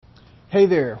Hey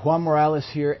there, Juan Morales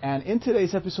here, and in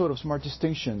today's episode of Smart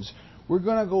Distinctions, we're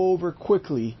going to go over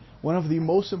quickly one of the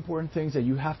most important things that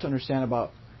you have to understand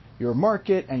about your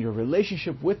market and your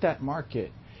relationship with that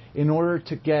market in order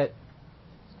to get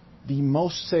the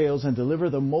most sales and deliver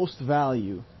the most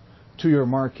value to your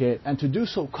market, and to do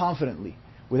so confidently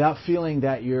without feeling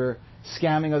that you're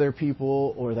scamming other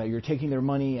people or that you're taking their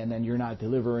money and then you're not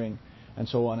delivering, and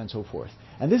so on and so forth.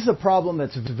 And this is a problem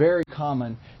that's very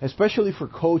common, especially for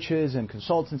coaches and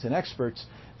consultants and experts,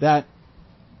 that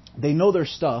they know their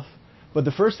stuff, but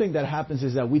the first thing that happens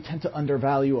is that we tend to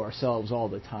undervalue ourselves all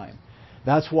the time.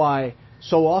 That's why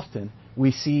so often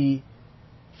we see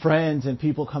friends and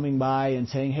people coming by and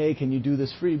saying, hey, can you do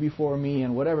this free before me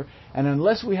and whatever. And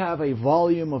unless we have a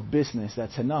volume of business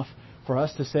that's enough for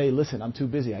us to say, listen, I'm too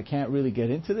busy, I can't really get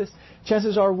into this,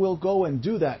 chances are we'll go and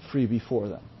do that free before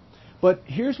them. But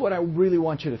here's what I really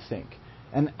want you to think.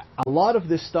 And a lot of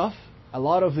this stuff, a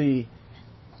lot of the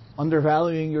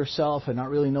undervaluing yourself and not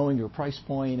really knowing your price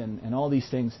point and all these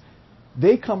things,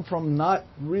 they come from not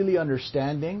really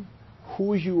understanding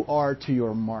who you are to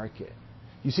your market.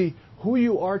 You see, who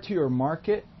you are to your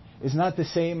market is not the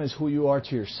same as who you are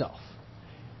to yourself.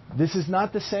 This is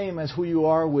not the same as who you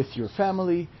are with your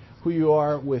family, who you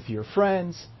are with your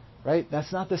friends, right?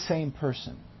 That's not the same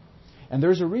person. And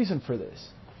there's a reason for this.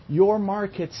 Your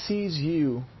market sees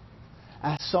you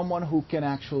as someone who can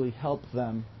actually help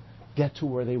them get to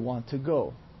where they want to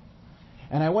go.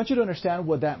 And I want you to understand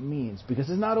what that means, because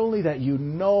it's not only that you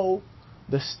know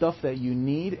the stuff that you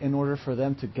need in order for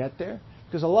them to get there,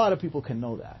 because a lot of people can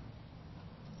know that.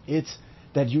 It's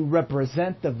that you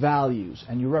represent the values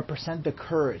and you represent the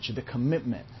courage, the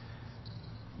commitment.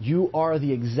 You are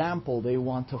the example they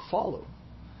want to follow.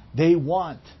 They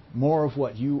want more of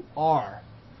what you are.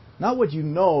 Not what you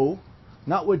know,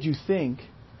 not what you think,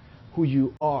 who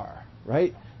you are,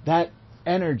 right? That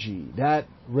energy, that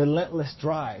relentless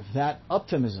drive, that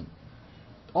optimism.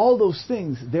 All those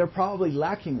things they're probably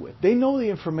lacking with. They know the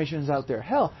information is out there.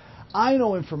 Hell, I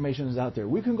know information is out there.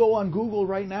 We can go on Google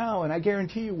right now, and I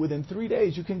guarantee you within 3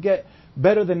 days you can get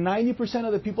better than 90%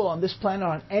 of the people on this planet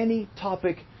on any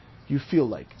topic you feel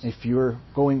like, if you're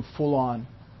going full on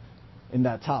in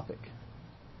that topic.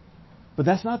 But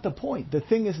that's not the point. The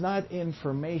thing is not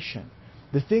information.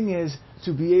 The thing is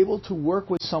to be able to work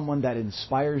with someone that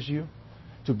inspires you,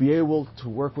 to be able to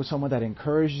work with someone that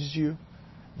encourages you,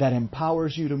 that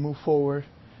empowers you to move forward,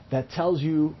 that tells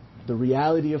you the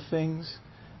reality of things,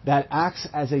 that acts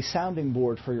as a sounding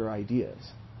board for your ideas.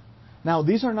 Now,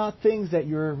 these are not things that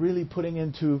you're really putting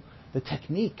into the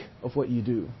technique of what you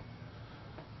do.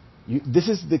 This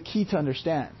is the key to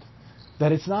understand.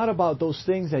 That it's not about those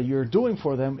things that you're doing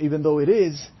for them, even though it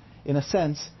is, in a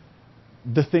sense,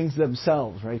 the things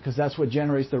themselves, right? Because that's what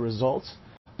generates the results.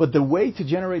 But the way to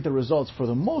generate the results, for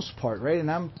the most part, right?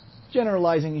 And I'm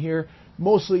generalizing here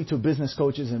mostly to business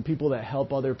coaches and people that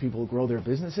help other people grow their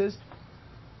businesses.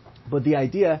 But the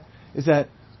idea is that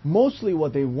mostly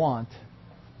what they want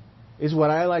is what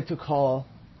I like to call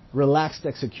relaxed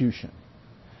execution.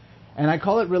 And I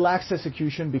call it relaxed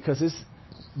execution because it's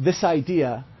this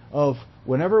idea of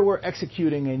whenever we're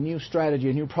executing a new strategy,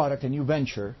 a new product, a new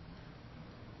venture,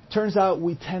 turns out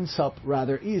we tense up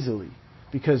rather easily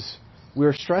because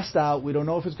we're stressed out, we don't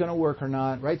know if it's going to work or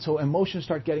not, right? So emotions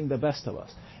start getting the best of us.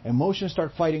 Emotions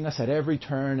start fighting us at every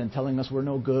turn and telling us we're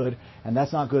no good and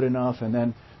that's not good enough, and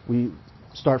then we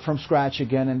start from scratch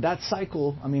again. And that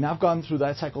cycle, I mean, I've gone through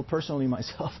that cycle personally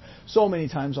myself so many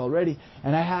times already,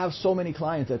 and I have so many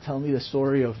clients that tell me the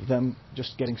story of them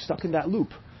just getting stuck in that loop,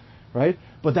 right?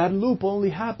 But that loop only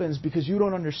happens because you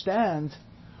don't understand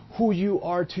who you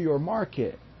are to your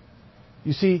market.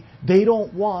 You see, they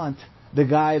don't want the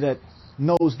guy that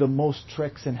knows the most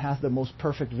tricks and has the most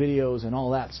perfect videos and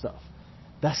all that stuff.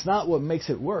 That's not what makes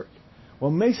it work.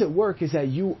 What makes it work is that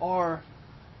you are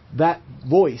that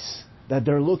voice that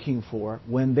they're looking for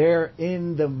when they're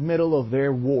in the middle of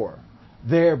their war,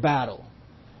 their battle.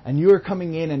 And you're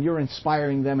coming in and you're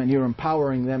inspiring them and you're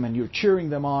empowering them and you're cheering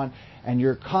them on and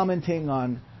you're commenting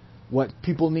on what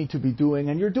people need to be doing.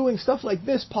 And you're doing stuff like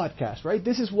this podcast, right?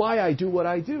 This is why I do what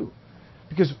I do.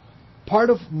 Because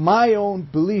part of my own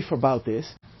belief about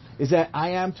this is that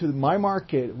I am to my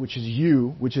market, which is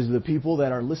you, which is the people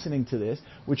that are listening to this,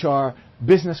 which are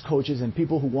business coaches and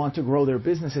people who want to grow their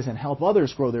businesses and help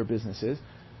others grow their businesses.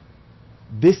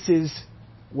 This is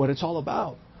what it's all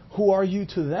about. Who are you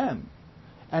to them?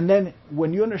 And then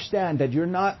when you understand that you're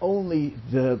not only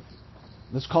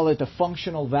let's call it the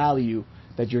functional value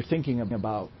that you're thinking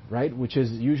about, right? Which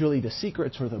is usually the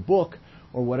secrets or the book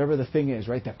or whatever the thing is,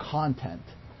 right? The content.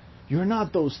 You're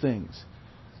not those things.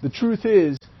 The truth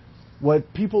is,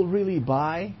 what people really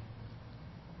buy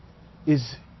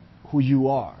is who you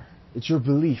are. It's your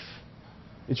belief.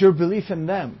 It's your belief in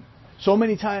them. So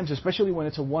many times, especially when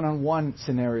it's a one-on-one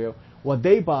scenario, what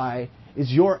they buy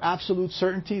is your absolute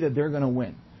certainty that they're going to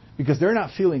win. Because they're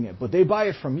not feeling it, but they buy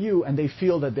it from you and they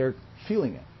feel that they're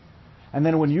feeling it. And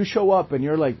then when you show up and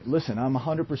you're like, listen, I'm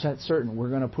 100% certain we're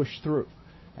going to push through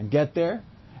and get there,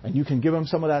 and you can give them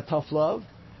some of that tough love,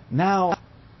 now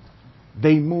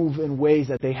they move in ways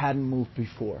that they hadn't moved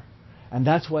before. And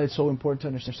that's why it's so important to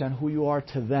understand who you are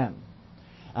to them.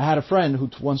 I had a friend who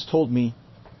once told me,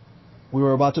 we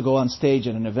were about to go on stage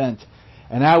at an event,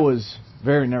 and I was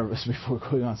very nervous before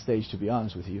going on stage, to be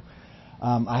honest with you.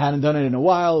 I hadn't done it in a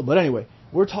while, but anyway,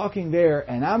 we're talking there,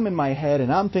 and I'm in my head,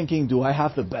 and I'm thinking, do I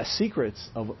have the best secrets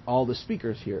of all the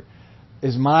speakers here?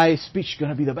 Is my speech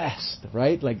going to be the best,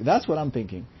 right? Like, that's what I'm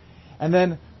thinking. And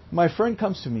then my friend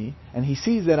comes to me, and he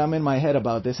sees that I'm in my head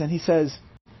about this, and he says,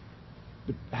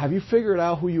 have you figured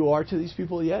out who you are to these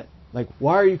people yet? Like,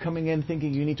 why are you coming in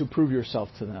thinking you need to prove yourself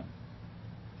to them?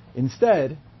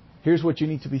 Instead, here's what you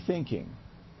need to be thinking.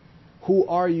 Who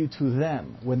are you to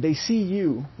them? When they see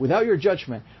you, without your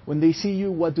judgment, when they see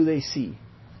you, what do they see?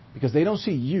 Because they don't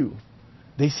see you.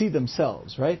 They see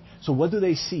themselves, right? So what do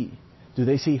they see? Do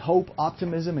they see hope,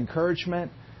 optimism,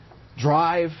 encouragement,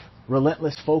 drive,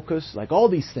 relentless focus, like all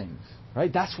these things,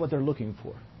 right? That's what they're looking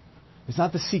for. It's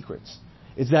not the secrets.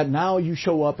 It's that now you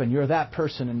show up and you're that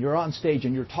person and you're on stage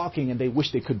and you're talking and they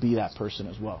wish they could be that person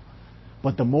as well.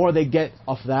 But the more they get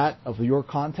of that, of your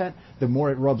content, the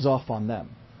more it rubs off on them.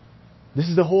 This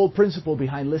is the whole principle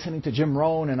behind listening to Jim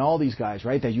Rohn and all these guys,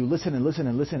 right? That you listen and listen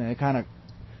and listen and it kind of,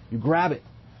 you grab it.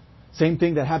 Same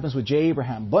thing that happens with Jay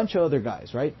Abraham, bunch of other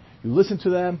guys, right? You listen to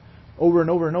them over and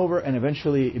over and over and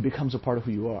eventually it becomes a part of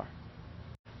who you are.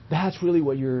 That's really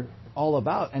what you're all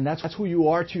about, and that's who you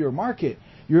are to your market.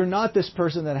 You're not this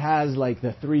person that has like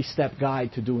the 3-step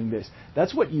guide to doing this.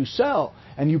 That's what you sell,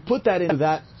 and you put that into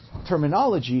that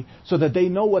terminology so that they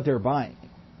know what they're buying.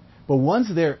 But once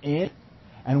they're in,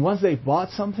 and once they've bought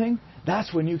something,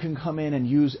 that's when you can come in and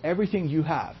use everything you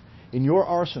have in your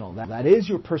arsenal. That is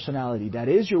your personality. That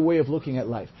is your way of looking at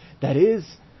life. That is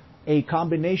a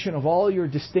combination of all your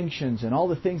distinctions and all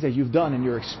the things that you've done and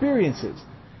your experiences.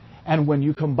 And when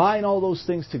you combine all those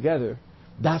things together,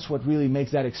 that's what really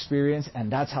makes that experience,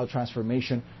 and that's how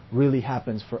transformation really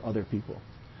happens for other people.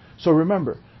 So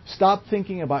remember, stop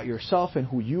thinking about yourself and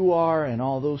who you are and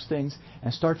all those things,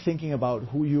 and start thinking about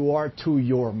who you are to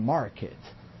your market.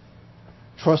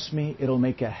 Trust me, it'll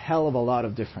make a hell of a lot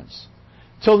of difference.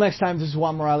 Till next time, this is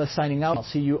Juan Morales signing out. I'll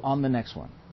see you on the next one.